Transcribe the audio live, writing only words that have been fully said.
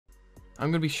I'm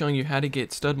going to be showing you how to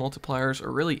get stud multipliers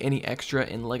or really any extra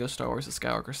in LEGO Star Wars The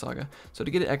Skywalker Saga. So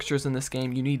to get extras in this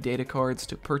game, you need data cards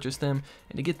to purchase them,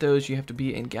 and to get those you have to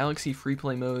be in Galaxy Free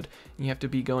Play mode, and you have to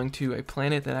be going to a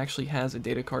planet that actually has a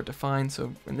data card to find.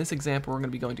 So in this example, we're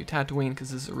going to be going to Tatooine because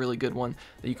this is a really good one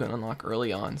that you can unlock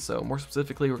early on. So more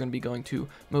specifically, we're going to be going to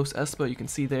Mos Espa. You can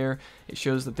see there, it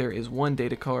shows that there is one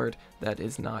data card that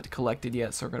is not collected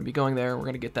yet, so we're going to be going there, we're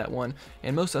going to get that one.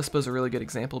 And Mos Espa is a really good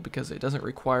example because it doesn't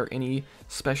require any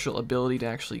special ability to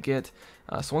actually get.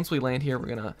 So once we land here, we're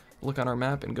going to look on our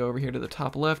map and go over here to the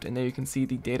top left, and there you can see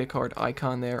the data card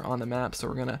icon there on the map. So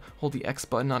we're going to hold the X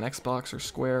button on Xbox or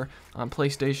Square on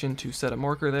PlayStation to set a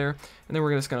marker there, and then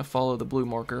we're just going to follow the blue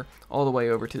marker all the way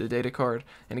over to the data card.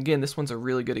 And again, this one's a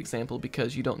really good example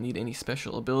because you don't need any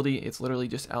special ability. It's literally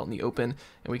just out in the open,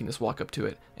 and we can just walk up to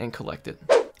it and collect it.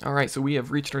 Alright, so we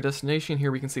have reached our destination.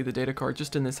 Here we can see the data card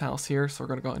just in this house here, so we're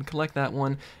going to go ahead and collect that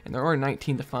one, and there are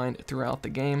 19 to find throughout the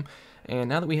game. And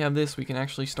now that we have this, we can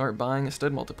actually start buying a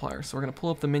stud multiplier. So we're going to pull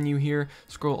up the menu here,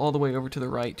 scroll all the way over to the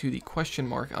right to the question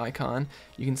mark icon.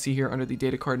 You can see here under the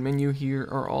data card menu, here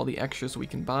are all the extras we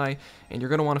can buy, and you're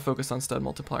going to want to focus on stud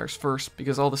multipliers first,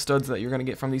 because all the studs that you're going to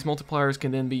get from these multipliers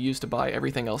can then be used to buy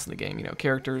everything else in the game, you know,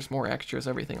 characters, more extras,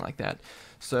 everything like that.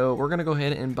 So we're going to go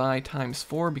ahead and buy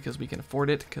 ×4 because we can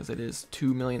afford it, because it is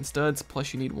 2 million studs,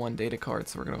 plus you need one data card,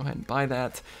 so we're going to go ahead and buy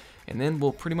that. And then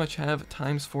we'll pretty much have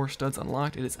 ×4 studs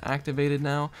unlocked. It is activated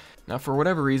now. Now for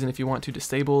whatever reason, if you want to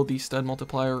disable the stud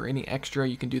multiplier or any extra,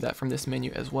 you can do that from this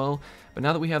menu as well. But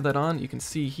now that we have that on, you can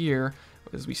see here,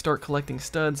 as we start collecting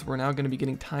studs, we're now going to be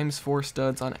getting ×4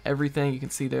 studs on everything. You can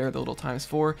see there the little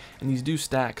 ×4, and these do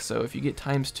stack, so if you get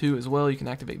 ×2 as well, you can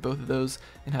activate both of those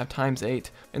and have ×8.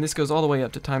 And this goes all the way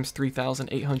up to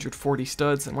 ×3,840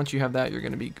 studs, and once you have that, you're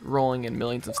going to be rolling in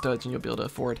millions of studs, and you'll be able to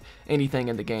afford anything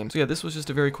in the game. So yeah, this was just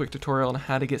a very quick tutorial on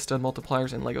how to get stud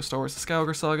multipliers in LEGO Star Wars The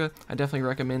Skywalker Saga. I definitely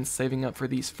recommend saving up for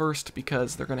these first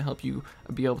because they're going to help you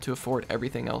be able to afford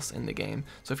everything else in the game.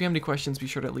 So if you have any questions, be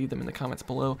sure to leave them in the comments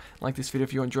below. Like this video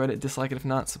if you enjoyed it, dislike it if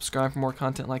not, subscribe for more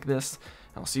content like this.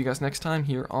 I'll see you guys next time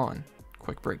here on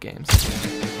Quick Break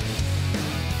Games.